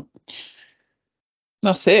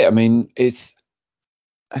 That's it. I mean, it's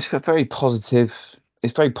very positive.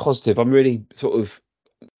 It's very positive. I'm really sort of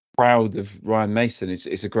proud of Ryan Mason.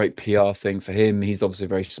 It's a great PR thing for him. He's obviously a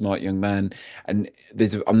very smart young man, and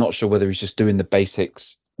I'm not sure whether he's just doing the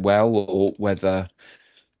basics well or whether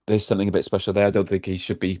there's something a bit special there. I don't think he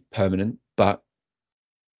should be permanent, but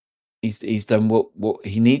he's done what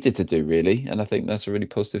he needed to do, really, and I think that's a really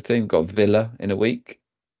positive thing. Got Villa in a week.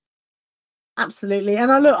 Absolutely.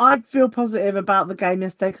 And I feel positive about the game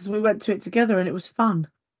yesterday because we went to it together and it was fun.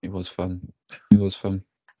 It was fun. It was fun.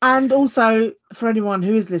 And also, for anyone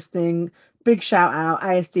who is listening, big shout out.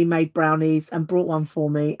 ASD made brownies and brought one for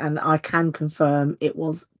me, and I can confirm it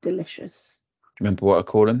was delicious. Remember what I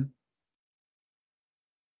called him?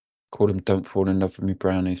 Called him "Don't fall in love with me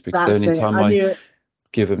brownies," because That's the only it. time I knew it.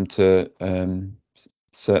 give them to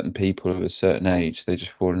certain people of a certain age, they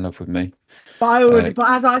just fall in love with me. But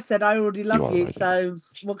as I said, I already love you. Right. So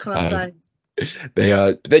what can I say?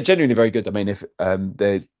 They're genuinely very good. I mean, if I've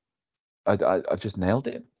just nailed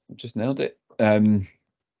it.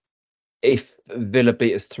 If Villa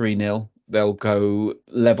beat us 3-0, they'll go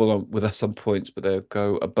level with us on points, but they'll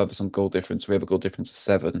go above us on goal difference. We have a goal difference of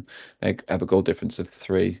 7. They have a goal difference of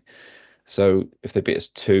 3. So if they beat us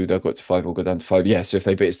 2, they'll go up to 5 or go down to 5. Yeah, so if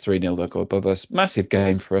they beat us 3-0, they'll go above us. Massive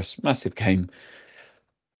game for us. Massive game.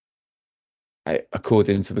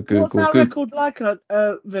 According to the Google. What's our record like at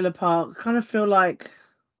Villa Park? I kind of feel like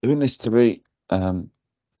doing this to me. Aston,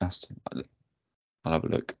 I'll have a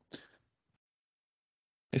look.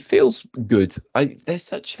 It feels good. They're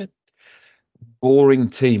such a boring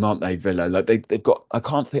team, aren't they, Villa? Like they've got. I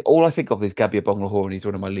can't think. All I think of is Gabby Bonglahor, and he's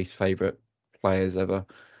one of my least favourite players ever.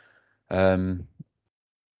 You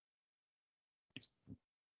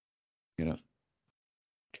know,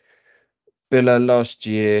 Villa last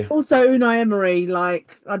year. Also Unai Emery.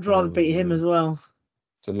 Like I'd rather beat him as well.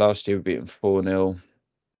 So last year we beat him 4-0.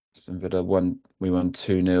 Aston Villa won. We won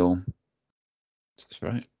 2-0. That's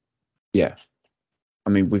right. Yeah. I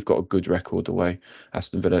mean, we've got a good record away.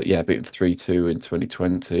 Aston Villa, yeah, beat them 3-2 in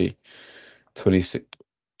 2020.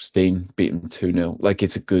 2016, beat them 2-0. Like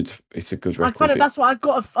it's a good record. That's what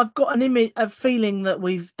I've got an image, a feeling that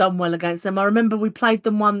we've done well against them. I remember we played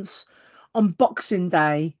them once on Boxing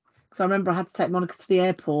Day because I remember I had to take Monica to the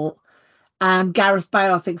airport, and Gareth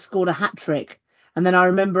Bale I think scored a hat trick. And then I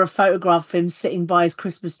remember a photograph of him sitting by his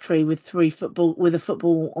Christmas tree with a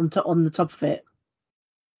football on the top of it.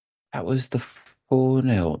 That was the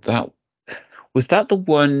 4-0. Was that the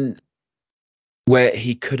one where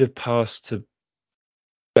he could have passed to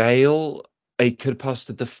Bale? He could have passed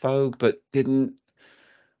to Defoe, but didn't.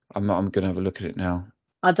 I'm going to have a look at it now.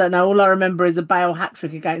 I don't know. All I remember is a Bale hat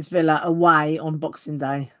trick against Villa away on Boxing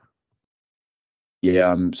Day.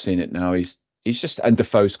 Yeah, I'm seeing it now. He's just, and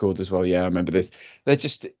Defoe scored as well. Yeah, I remember this.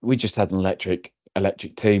 We just had an electric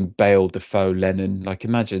team. Bale, Defoe, Lennon. Like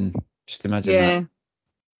imagine that.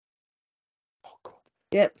 Oh God.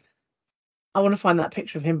 Yep. I want to find that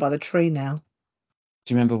picture of him by the tree now.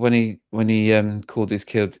 Do you remember when he called his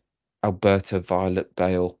kid Alberta Violet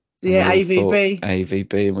Bale? Yeah, AVB.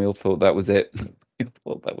 AVB, and we all thought that was it.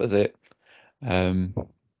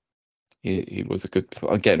 He was a good.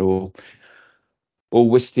 I'm getting all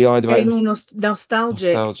misty-eyed about Getting all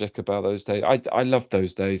nostalgic about those days. I loved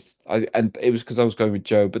those days. And it was because I was going with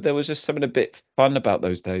Joe, but there was just something a bit fun about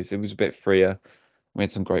those days. It was a bit freer. We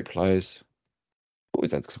had some great players.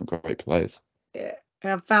 Always had some great players. Yeah,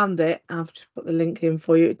 I found it. I've just put the link in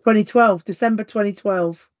for you. 2012, December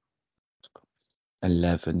 2012.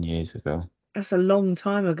 11 years ago. That's a long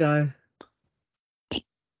time ago.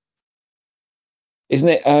 Isn't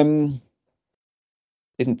it?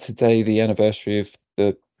 Isn't today the anniversary of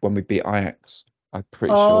when we beat Ajax? I'm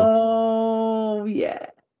pretty sure. Oh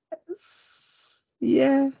yes.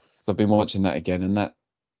 I've been watching that again, and that.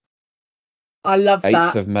 I love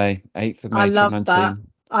that. 8th of May. I love that.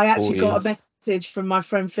 I actually got a message from my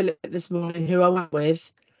friend Philip this morning, who I went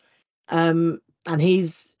with, and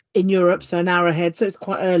he's in Europe, so an hour ahead, so it's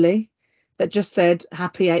quite early. That just said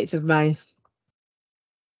happy 8th of May.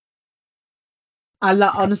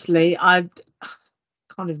 Honestly, I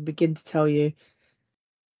can't even begin to tell you.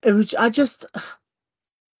 It was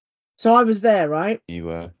So I was there, right? You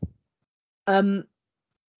were.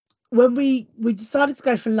 When we decided to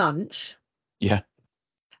go for lunch. Yeah.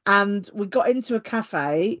 And we got into a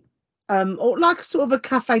cafe, or like sort of a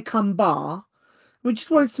cafe come bar. We just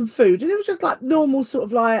wanted some food, and it was just like normal sort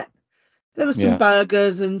of like there was some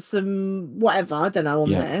burgers and some whatever, I don't know, on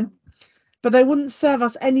there. But they wouldn't serve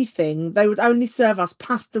us anything. They would only serve us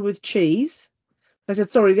pasta with cheese. They said,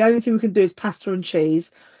 sorry, the only thing we can do is pasta and cheese,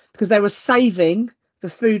 because they were saving the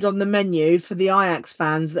food on the menu for the Ajax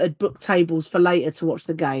fans that had booked tables for later to watch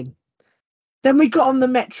the game. Then we got on the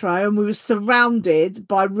metro and we were surrounded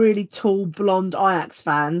by really tall blonde Ajax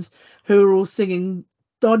fans who were all singing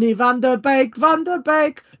Donny van der Beek,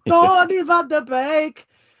 Donny van der Beek.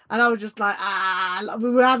 And I was just like, we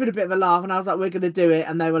were having a bit of a laugh, and I was like, we're going to do it.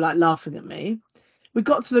 And they were like laughing at me. We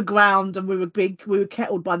got to the ground and we were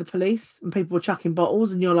kettled by the police, and people were chucking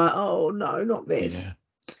bottles, and you're like, oh no, not this. Yeah.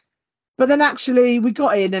 But then actually we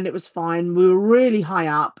got in and it was fine. We were really high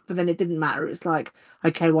up, but then it didn't matter. It's like,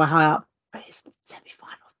 okay, why high up? It's the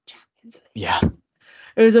semi-final of Champions League. Yeah,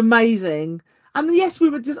 it was amazing. And yes, we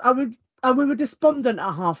were we were despondent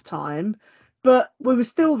at half time, but we were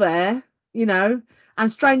still there, you know.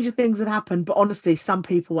 And stranger things had happened, but honestly, some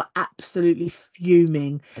people were absolutely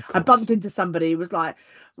fuming. I bumped into somebody who was like,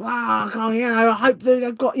 "Wow, you know, I hope that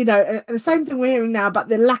they've got, you know." And the same thing we're hearing now about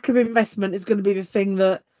the lack of investment is going to be the thing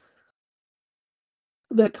that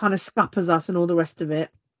kind of scuppers us and all the rest of it.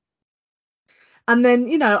 And then,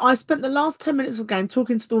 you know, I spent the last 10 minutes of the game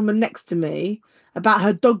talking to the woman next to me about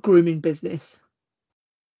her dog grooming business.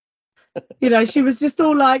 You know, she was just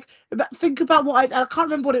all like, think about what I can't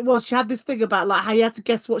remember what it was. She had this thing about like how you had to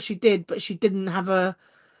guess what she did, but she didn't have a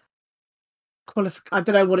I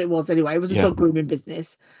don't know what it was anyway. It was a dog grooming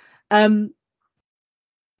business. And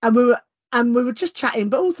we were just chatting,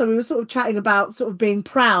 but also we were sort of chatting about sort of being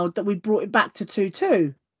proud that we brought it back to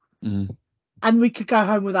 2-2. And we could go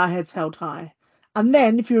home with our heads held high. And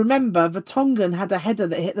then, if you remember, Vertonghen had a header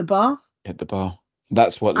that hit the bar.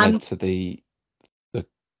 That's what led to the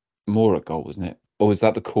Mora goal, wasn't it? Or was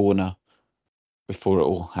that the corner before it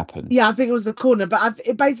all happened? Yeah, I think it was the corner. But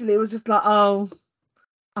it was just like, oh,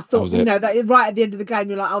 I thought, you know, that right at the end of the game,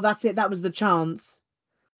 you're like, oh, that's it. That was the chance.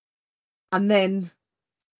 And then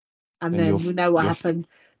we know what happened.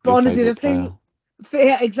 But honestly, the thing,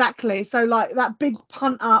 yeah, exactly. So like that big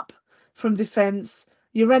punt up from defence.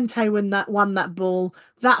 Llorente won that ball,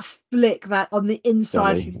 that flick that on the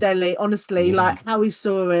inside from Dele, honestly, like how he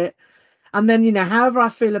saw it. And then, you know, however I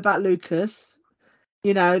feel about Lucas,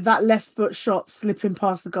 you know, that left foot shot slipping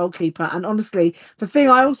past the goalkeeper. And honestly, the thing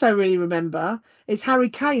I also really remember is Harry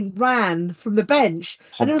Kane ran from the bench.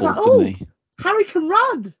 And it was like, oh, Harry can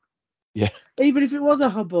run. Yeah. Even if it was a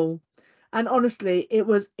hobble. And honestly, it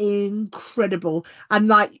was incredible. And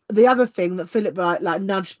like the other thing that Philip like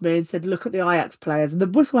nudged me and said, look at the Ajax players. And the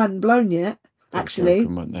whistle hadn't blown yet, actually.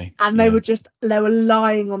 And they were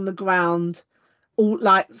lying on the ground, all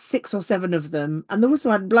like 6 or 7 of them. And the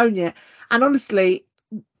whistle hadn't blown yet. And honestly,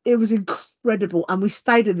 it was incredible. And we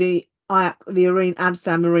stayed in the arena,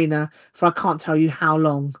 Amsterdam Arena, for I can't tell you how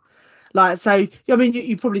long. Like, so, I mean,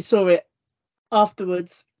 you probably saw it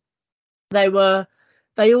afterwards. They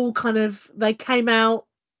came out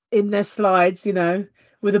in their slides, you know,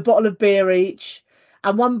 with a bottle of beer each,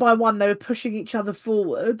 and one by one they were pushing each other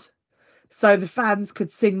forward so the fans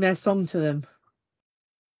could sing their song to them.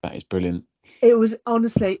 That is brilliant. It was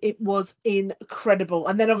incredible.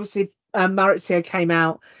 And then obviously Maurizio came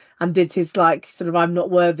out and did his like sort of I'm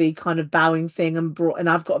not worthy kind of bowing thing, and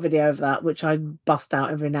I've got a video of that which I bust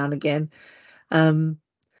out every now and again. And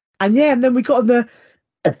then we got on the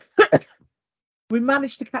we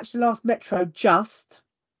managed to catch the last metro just.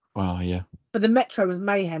 Wow, yeah. But the metro was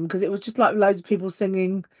mayhem because it was just like loads of people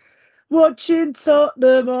singing, "Watching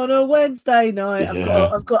Tottenham on a Wednesday night." Yeah.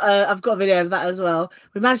 I've got a video of that as well.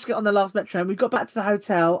 We managed to get on the last metro and we got back to the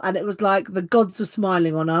hotel, and it was like the gods were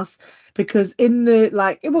smiling on us because in the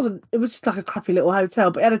it was just like a crappy little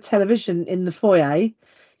hotel, but it had a television in the foyer,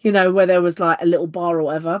 you know, where there was like a little bar or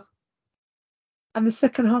whatever. And the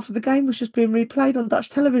second half of the game was just being replayed on Dutch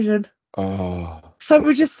television. Oh. So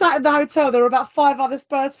we just sat in the hotel. There were about 5 other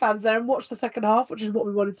Spurs fans there and watched the second half, which is what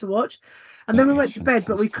we wanted to watch. And then we went to bed,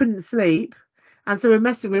 but we couldn't sleep. And so we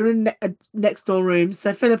were in next door rooms.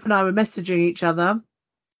 So Philip and I were messaging each other,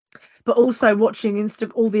 but also watching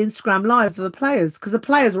all the Instagram lives of the players, because the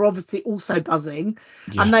players were obviously also buzzing.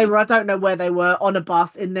 Yeah. And they were, I don't know where they were, on a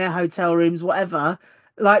bus, in their hotel rooms, whatever,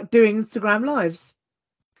 like doing Instagram lives.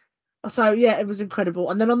 So, yeah, it was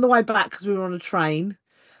incredible. And then on the way back, because we were on a train,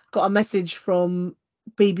 got a message from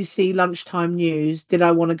BBC Lunchtime News. Did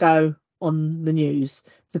I want to go on the news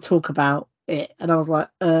to talk about it? And I was like,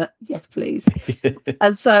 yes, please.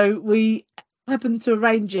 And so we happened to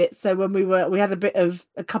arrange it. So when we had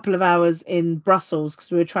a couple of hours in Brussels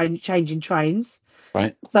because we were changing trains.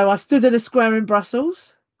 Right. So I stood in a square in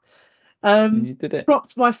Brussels. You did it.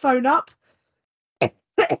 Propped my phone up.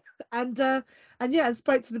 and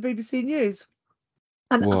spoke to the BBC News.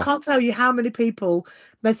 And I can't tell you how many people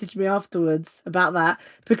messaged me afterwards about that,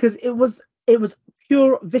 because it was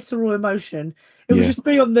pure visceral emotion. It was just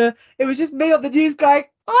me on the news going,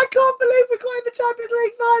 I can't believe we're going to the Champions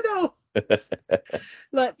League final.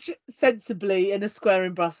 Like, sensibly in a square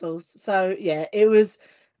in Brussels. So yeah, it was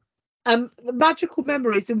magical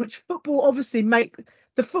memories in which football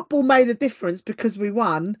made a difference because we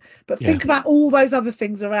won, but think about all those other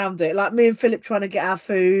things around it, like me and Philip trying to get our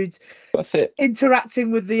food. That's it.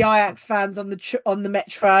 Interacting with the Ajax fans on the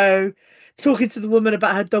metro, talking to the woman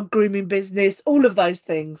about her dog grooming business, all of those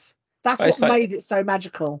things. That's what made it so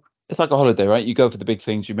magical. It's like a holiday, right? You go for the big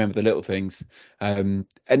things, you remember the little things. And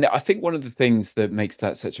I think one of the things that makes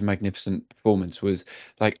that such a magnificent performance was,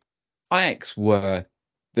 like, Ajax were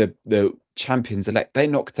the champions elect. They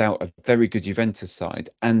knocked out a very good Juventus side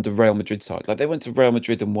and the Real Madrid side. Like, they went to Real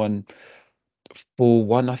Madrid and won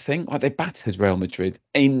 4-1, I think. Like, they battered Real Madrid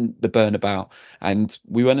in the Bernabeu, and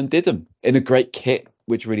we went and did them in a great kit,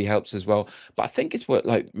 which really helps as well. But I think it's what,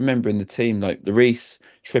 like, remembering the team, like Lloris,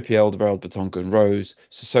 Trippier, Alderweireld, Vertonghen, and Rose,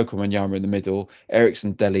 Sissoko, Wanyama in the middle,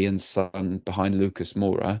 Eriksen, Dele, and Son behind Lucas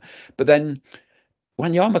Moura. But then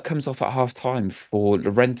Wanyama comes off at half time for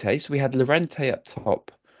Llorente, so we had Llorente up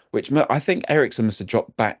top, which I think Eriksen must have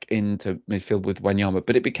dropped back into midfield with Wanyama,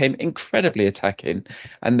 but it became incredibly attacking.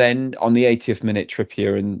 And then on the 80th minute,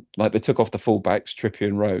 Trippier and, like, they took off the fullbacks, Trippier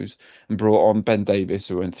and Rose, and brought on Ben Davies,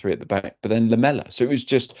 who went 3 at the back, but then Lamela. So it was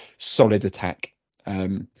just solid attack.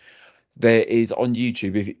 There is on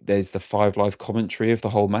YouTube, there's the 5 live commentary of the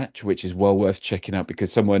whole match, which is well worth checking out,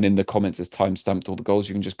 because someone in the comments has timestamped all the goals.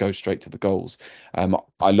 You can just go straight to the goals. I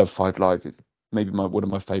love 5 live. It's maybe one of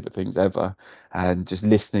my favorite things ever, and just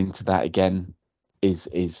listening to that again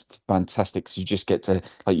is fantastic, because you just get to,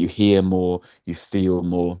 like, you hear more, you feel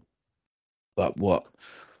more. But what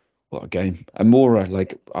a game. And Moura,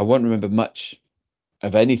 like, I won't remember much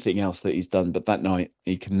of anything else that he's done, but that night,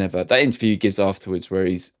 he can never. That interview he gives afterwards, where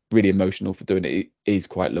he's really emotional for doing it, is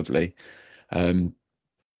quite lovely.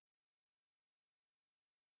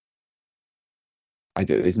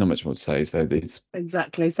 There's not much more to say, is there?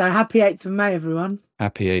 Exactly. So happy 8th of May, everyone.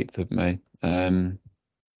 Happy 8th of May.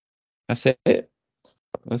 That's it.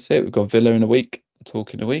 We've got Villa in a week.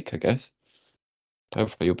 Talk in a week, I guess.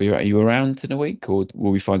 Hopefully you'll be. Are you around in a week, or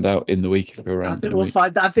will we find out in the week if you're around? I think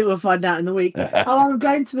we'll find out in the week. I'm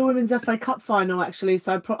going to the Women's FA Cup final, actually,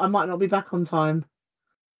 so I might not be back on time.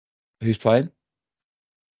 Who's playing?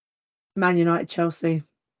 Man United, Chelsea.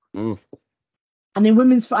 Ooh. And in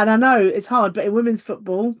women's, and I know it's hard, but in women's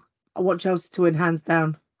football, I want Chelsea to win hands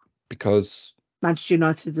down. Because Manchester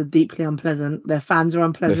United are deeply unpleasant. Their fans are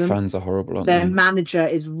unpleasant. Their fans are horrible, aren't Their they? manager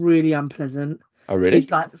is really unpleasant. Oh, really?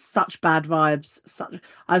 He's like such bad vibes.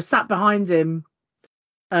 I've sat behind him,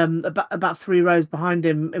 about 3 rows behind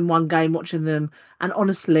him in one game watching them, and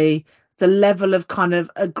honestly, the level of kind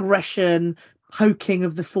of aggression, poking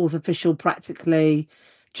of the 4th official practically,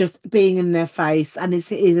 just being in their face, and his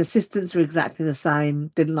assistants are exactly the same.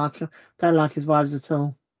 Don't like his vibes at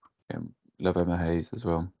all. Yeah, love Emma Hayes as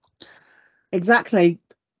well. Exactly,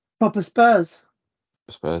 proper Spurs.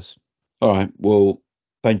 All right. Well,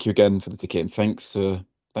 thank you again for the ticket, and thanks for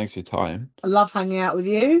your time. I love hanging out with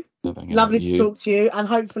you. Lovely to talk to you, and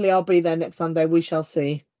hopefully I'll be there next Sunday. We shall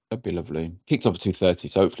see. That'd be lovely. Kicks off at 2:30,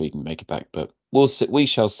 so hopefully you can make it back, but we'll see. We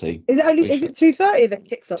shall see. Is it 2:30 that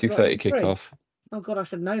kicks off? 2:30 kickoff. Oh God, I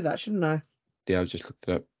should know that, shouldn't I? Yeah, I just looked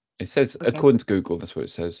it up. It says, okay, according to Google, that's what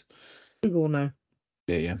it says. Google, no.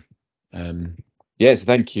 Yeah. Yes,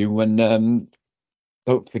 thank you. And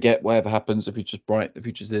don't forget, whatever happens, the future's bright, the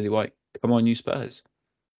future's lily white. Come on, you Spurs.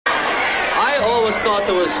 I always thought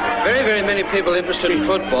there was very, very many people interested in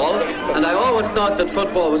football, and I always thought that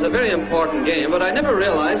football was a very important game, but I never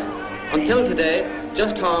realized until today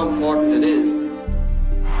just how important it is.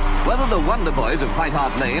 Whether the Wonder Boys of White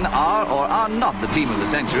Hart Lane are or are not the team of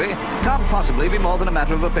the century can't possibly be more than a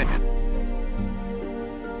matter of opinion.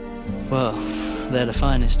 Well, they're the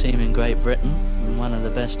finest team in Great Britain and one of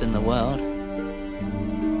the best in the world.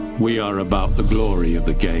 We are about the glory of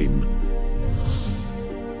the game.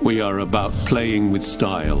 We are about playing with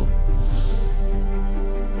style.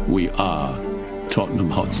 We are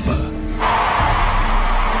Tottenham Hotspur.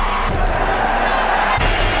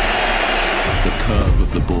 The curve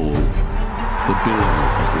of the ball, the billow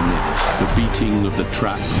of the net, the beating of the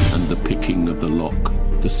trap and the picking of the lock.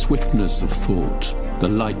 the swiftness of thought, the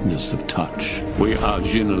lightness of touch. We are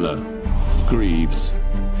Ginola, Greaves,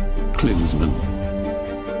 Klinsmann.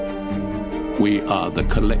 We are the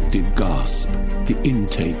collective gasp, the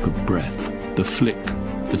intake of breath, the flick,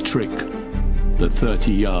 the trick, the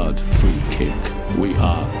 30-yard free kick. We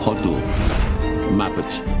are Hoddle,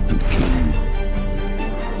 Mabbott and King.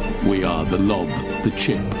 We are the lob, the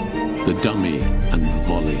chip, the dummy and the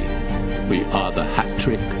volley. We are the hat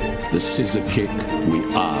trick, the scissor kick. We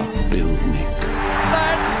are Bill Nick.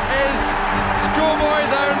 That is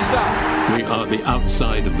schoolboy's own stuff. We are the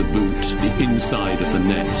outside of the boot, the inside of the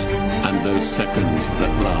net, and those seconds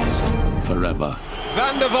that last forever.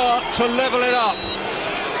 Van der Vaart to level it up.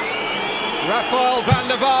 Rafael van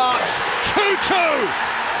der Vaart, 2-2.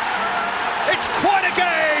 It's quite a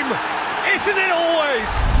game, isn't it always?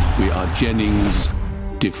 We are Jennings,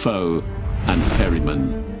 Defoe and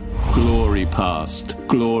Perryman. Glory past,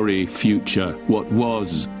 glory future, what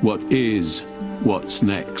was, what is, what's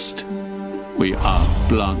next. We are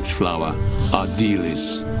Blanchflower,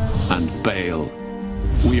 Ardiles and Bale.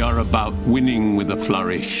 We are about winning with a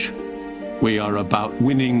flourish. We are about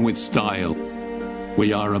winning with style.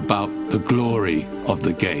 We are about the glory of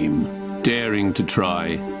the game. Daring to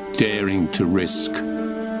try, daring to risk,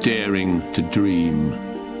 daring to dream.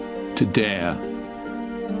 To dare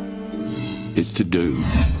is to do.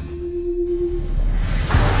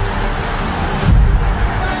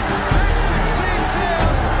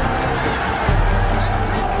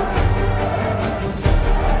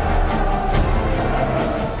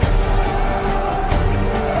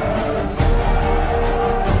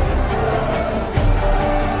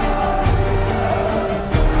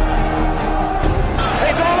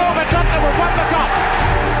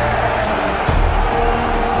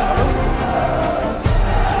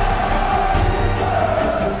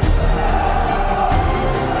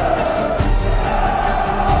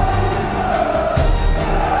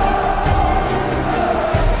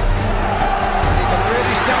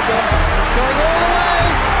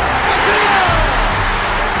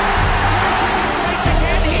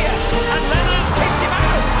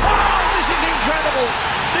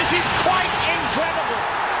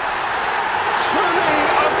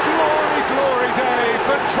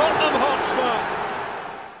 Tottenham